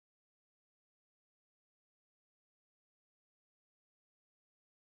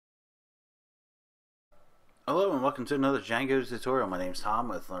Hello and welcome to another Django tutorial. My name is Tom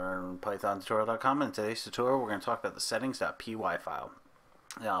with LearnPythonTutorial.com, and in today's tutorial we're going to talk about the settings.py file.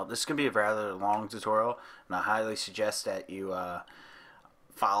 Now this is going to be a rather long tutorial, and I highly suggest that you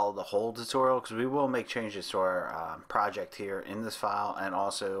follow the whole tutorial because we will make changes to our project here in this file, and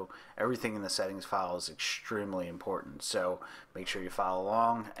also everything in the settings file is extremely important. So make sure you follow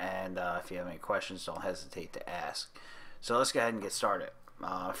along, and if you have any questions, don't hesitate to ask. So let's go ahead and get started.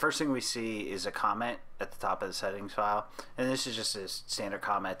 First thing we see is a comment at the top of the settings file, and this is just a standard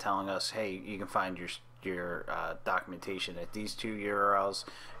comment telling us, hey, you can find your documentation at these two URLs,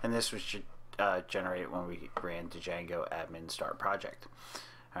 and this was generated when we ran django-admin start project.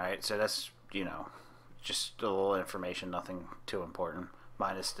 Alright, so that's, just a little information, nothing too important,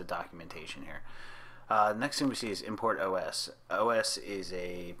 minus the documentation here. Next thing we see is import OS. OS is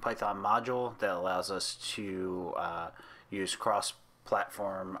a Python module that allows us to use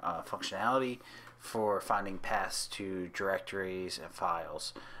cross-platform functionality for finding paths to directories and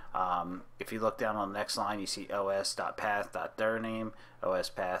files. If you look down on the next line, you see os.path.join,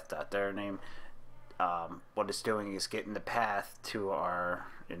 os.path.join. What it's doing is getting the path to our,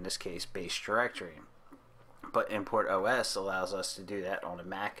 in this case, base directory. But import OS allows us to do that on a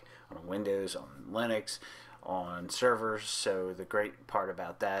Mac, on Windows, on Linux, on servers. So the great part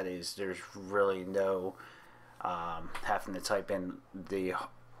about that is there's really no having to type in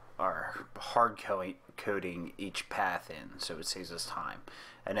our hard coding each path in, so it saves us time.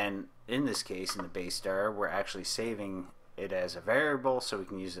 And then in this case, in the base dir, we're actually saving it as a variable so we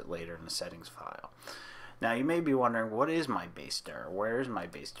can use it later in the settings file. Now you may be wondering, what is my base dir? Where is my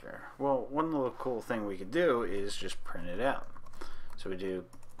base dir? Well, one little cool thing we could do is just print it out. So we do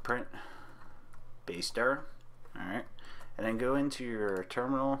print base dir, alright, and then go into your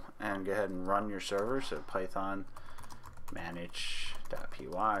terminal and go ahead and run your server. So Python manage.py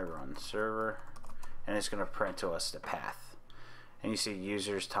run server, and it's going to print to us the path. And you see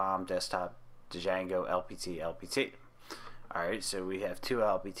users Tom, desktop, Django, LPT, LPT. Alright, so we have two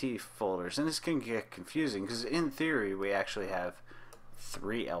LPT folders, and this can get confusing because in theory we actually have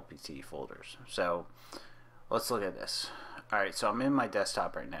three LPT folders. So let's look at this. Alright, so I'm in my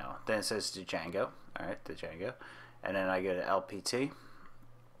desktop right now. Then it says Django. Alright, Django. And then I go to LPT.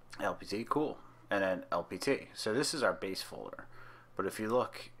 LPT, cool. And then LPT. So this is our base folder. But if you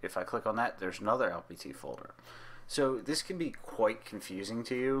look, if I click on that, there's another LPT folder. So this can be quite confusing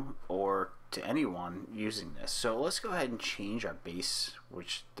to you or to anyone using this. So let's go ahead and change our base,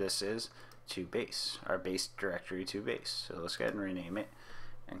 which this is, to base. Our base directory to base. So let's go ahead and rename it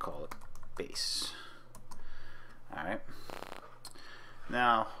and call it base. Alright.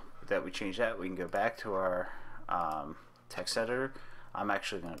 Now that we change that, we can go back to our text editor. I'm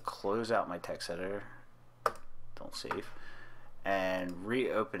actually going to close out my text editor. Don't save. And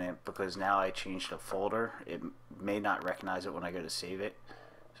reopen it because now I changed the folder. It may not recognize it when I go to save it.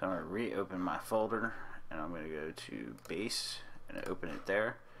 So I'm going to reopen my folder, and I'm going to go to base and open it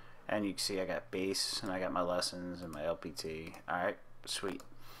there. And you can see I got base, and I got my lessons and my LPT. Alright, sweet.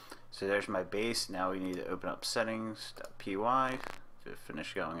 So there's my base. Now we need to open up settings.py to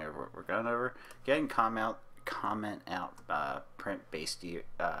finish going over what we're going over. Go ahead and comment out print base dir,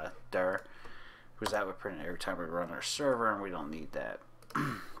 because that would print every time we run our server, and we don't need that.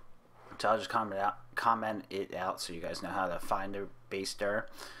 So I'll just comment it out so you guys know how to find the base dir.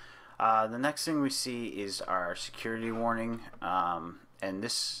 The next thing we see is our security warning, and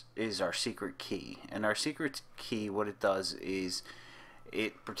this is our secret key. And our secret key, what it does is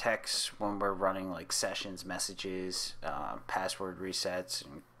it protects when we're running like sessions, messages, password resets,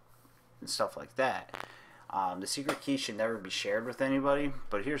 and stuff like that. The secret key should never be shared with anybody,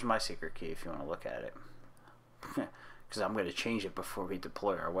 but here's my secret key if you want to look at it. Because I'm going to change it before we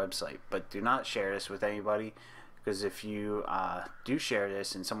deploy our website. But do not share this with anybody, because if you do share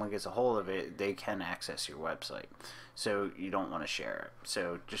this and someone gets a hold of it, they can access your website. So you don't want to share it.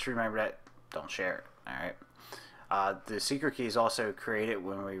 So just remember that, don't share it. Alright. The secret key is also created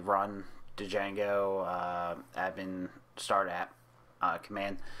when we run the Django admin start app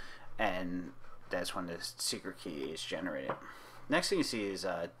command, and that's when the secret key is generated. Next thing you see is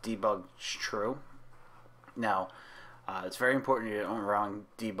debug true. Now, it's very important you don't run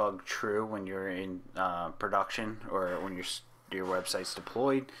debug true when you're in production or when your website's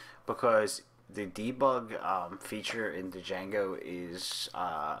deployed, because the debug feature in the Django is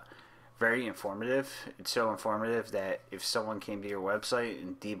very informative. It's so informative that if someone came to your website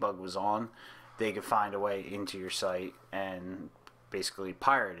and debug was on, they could find a way into your site and basically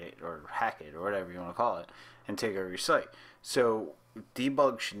pirate it or hack it or whatever you want to call it and take over your site. So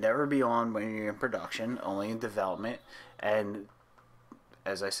debug should never be on when you're in production, only in development. And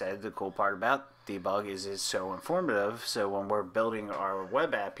as I said, the cool part about debug is it's so informative. So when we're building our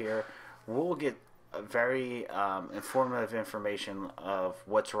web app here, we'll get a very informative information of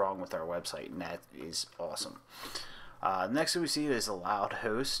what's wrong with our website, and that is awesome. Next thing we see is allowed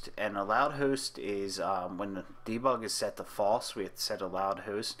host, and allowed host is when the debug is set to false, we have to set allowed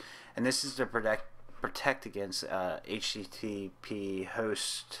host, and this is to protect against HTTP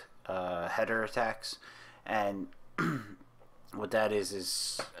host header attacks. And what that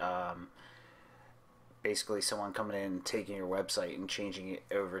is basically someone coming in and taking your website and changing it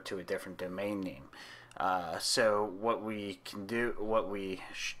over to a different domain name. So what we can do, what we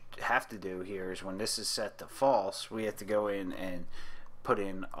have to do here is when this is set to false, we have to go in and put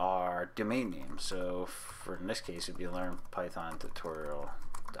in our domain name. So for in this case, it would be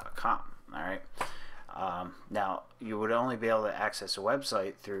learnpythontutorial.com. All right. Now you would only be able to access a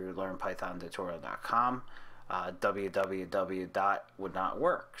website through learnpythontutorial.com. www. Would not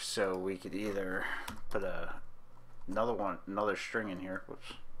work. So we could either put another string in here.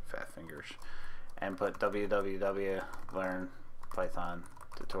 Whoops, fat fingers. And put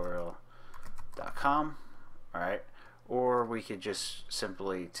www.learnpythontutorial.com. Alright, or we could just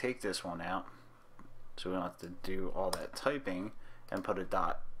simply take this one out, so we don't have to do all that typing, and put a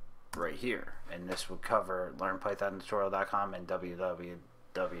dot right here, and this would cover learnpythontutorial.com and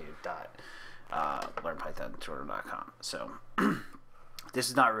www.learnpythontutorial.com. So this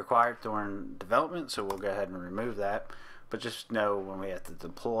is not required during development, so we'll go ahead and remove that. But just know when we have to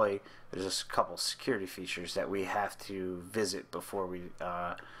deploy, there's just a couple security features that we have to visit before we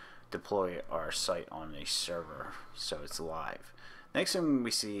deploy our site on a server, so it's live. Next thing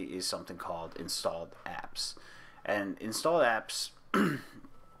we see is something called installed apps. And installed apps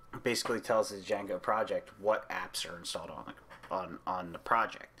basically tells the Django project what apps are installed on the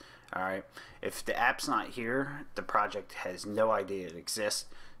project. All right. If the app's not here, the project has no idea it exists,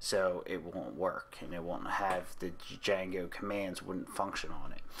 so it won't work, and it won't have the Django commands wouldn't function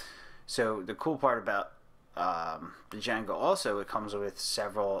on it. So the cool part about the Django also, it comes with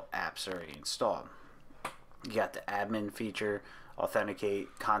several apps already installed. You got the admin feature,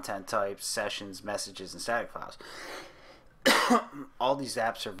 authenticate, content types, sessions, messages, and static files. All these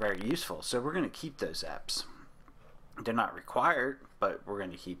apps are very useful, so we're going to keep those apps. They're not required, but we're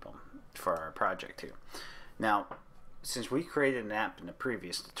going to keep them for our project here. Now, since we created an app in the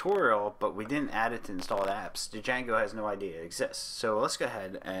previous tutorial, but we didn't add it to installed apps, Django has no idea it exists. So let's go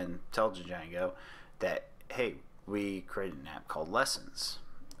ahead and tell Django that, hey, we created an app called lessons.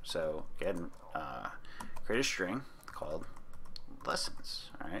 So go ahead and create a string called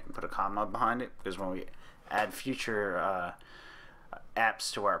lessons. All right, and put a comma behind it, because when we add future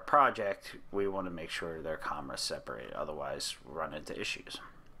apps to our project, we want to make sure they're comma separated, otherwise we'll run into issues.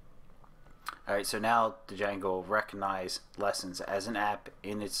 Alright, so now the Django will recognize lessons as an app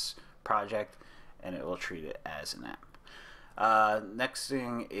in its project, and it will treat it as an app. Next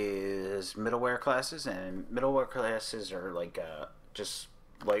thing is middleware classes, and middleware classes are like just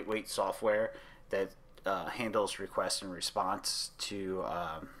lightweight software that handles request and response to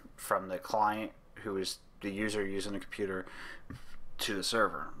from the client, who is the user using the computer, to the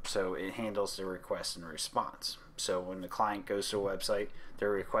server. So it handles the request and response. So when the client goes to a website, they're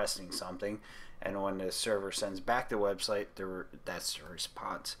requesting something, and when the server sends back the website, that's the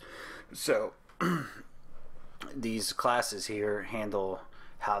response. So these classes here handle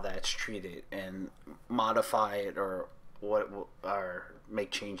how that's treated and modify it or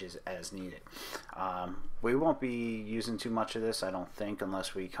make changes as needed. We won't be using too much of this, I don't think,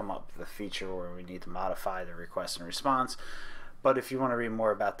 unless we come up with a feature where we need to modify the request and response. But if you want to read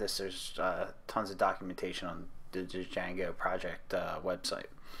more about this, there's tons of documentation on the Django project website.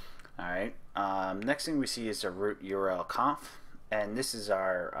 Alright, next thing we see is a root URL conf, and this is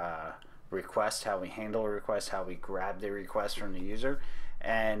our request, how we handle a request, how we grab the request from the user.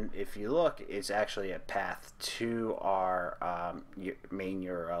 And if you look, it's actually a path to our main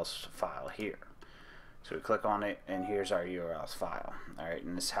URLs file here. So we click on it, and here's our URLs file. Alright,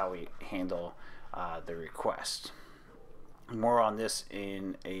 and this is how we handle the request. More on this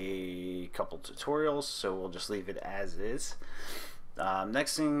in a couple tutorials, so we'll just leave it as is.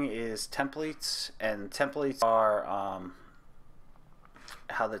 Next thing is templates, and templates are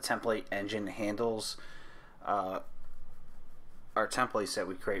how the template engine handles our templates that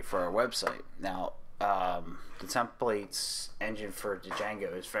we create for our website. Now, the templates engine for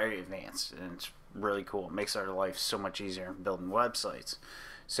Django is very advanced, and it's really cool. It makes our life so much easier in building websites,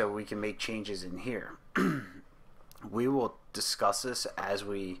 so we can make changes in here. We will discuss this as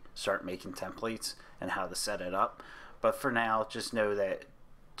we start making templates and how to set it up, but for now, just know that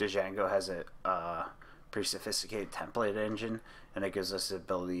Django has a pretty sophisticated template engine, and it gives us the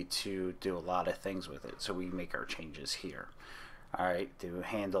ability to do a lot of things with it. So we make our changes here, all right, to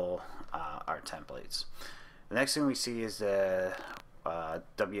handle our templates. The next thing we see is the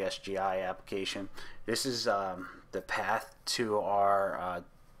WSGI application. This is the path to our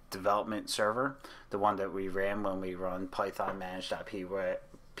development server, the one that we ran when we run python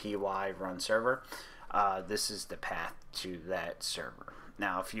manage.py run server. This is the path to that server.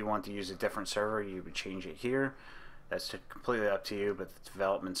 Now, if you want to use a different server, you would change it here. That's completely up to you, but the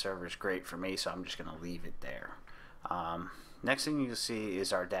development server is great for me, so I'm just going to leave it there. Next thing you'll see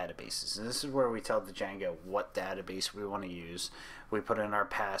is our databases, and this is where we tell the Django what database we want to use. We put in our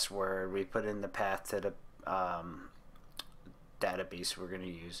password, we put in the path to the database we're going to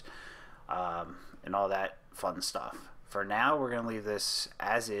use, and all that fun stuff. For now, we're going to leave this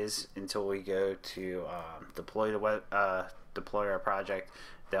as is until we go to deploy our project.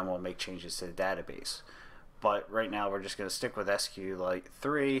 Then we'll make changes to the database. But right now, we're just going to stick with SQLite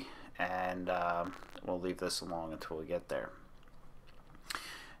 3, and we'll leave this alone until we get there.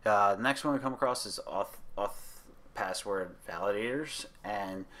 The next one we come across is auth password validators,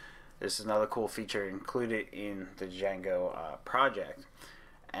 and this is another cool feature included in the Django project.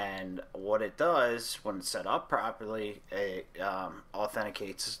 And what it does when it's set up properly, it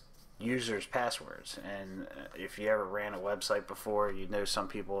authenticates users' passwords. And if you ever ran a website before, you know some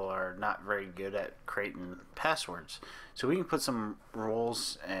people are not very good at creating passwords. So we can put some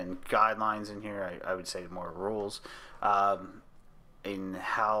rules and guidelines in here. I would say more rules in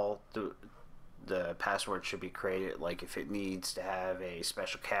how the password should be created, like if it needs to have a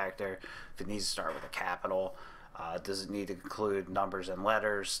special character, if it needs to start with a capital, does it need to include numbers and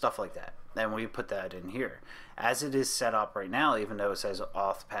letters, stuff like that. And we put that in here. As it is set up right now, even though it says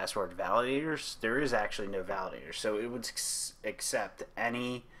auth password validators, there is actually no validator, so it would accept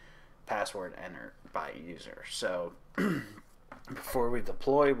any password entered by a user. So before we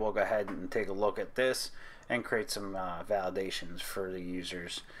deploy, we'll go ahead and take a look at this and create some validations for the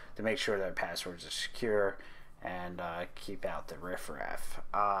users to make sure their passwords are secure and keep out the riffraff.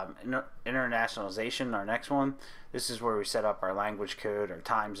 Internationalization, our next one. This is where we set up our language code, our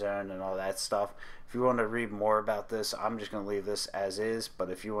time zone, and all that stuff. If you want to read more about this, I'm just going to leave this as is, but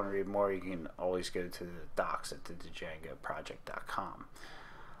if you want to read more, you can always go to the docs at the django-project.com.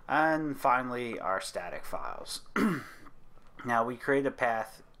 And finally, our static files. Now, we create a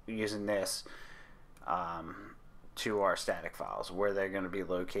path using this to our static files, where they're going to be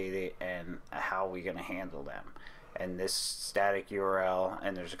located and how we're going to handle them. And this static URL,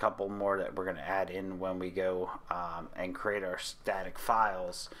 and there's a couple more that we're going to add in when we go and create our static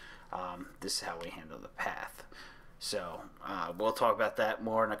files. This is how we handle the path. So we'll talk about that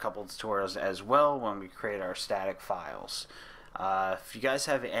more in a couple of tutorials as well when we create our static files. If you guys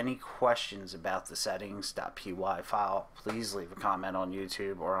have any questions about the settings.py file, please leave a comment on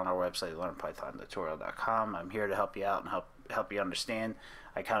YouTube or on our website, learnpythontutorial.com. I'm here to help you out and help you understand.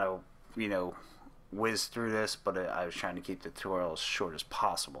 I kind of, whizzed through this, but I was trying to keep the tutorial as short as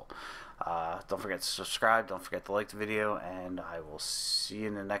possible. Don't forget to subscribe, don't forget to like the video, and I will see you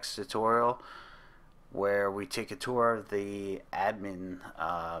in the next tutorial where we take a tour of the admin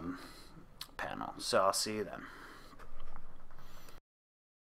panel. So I'll see you then.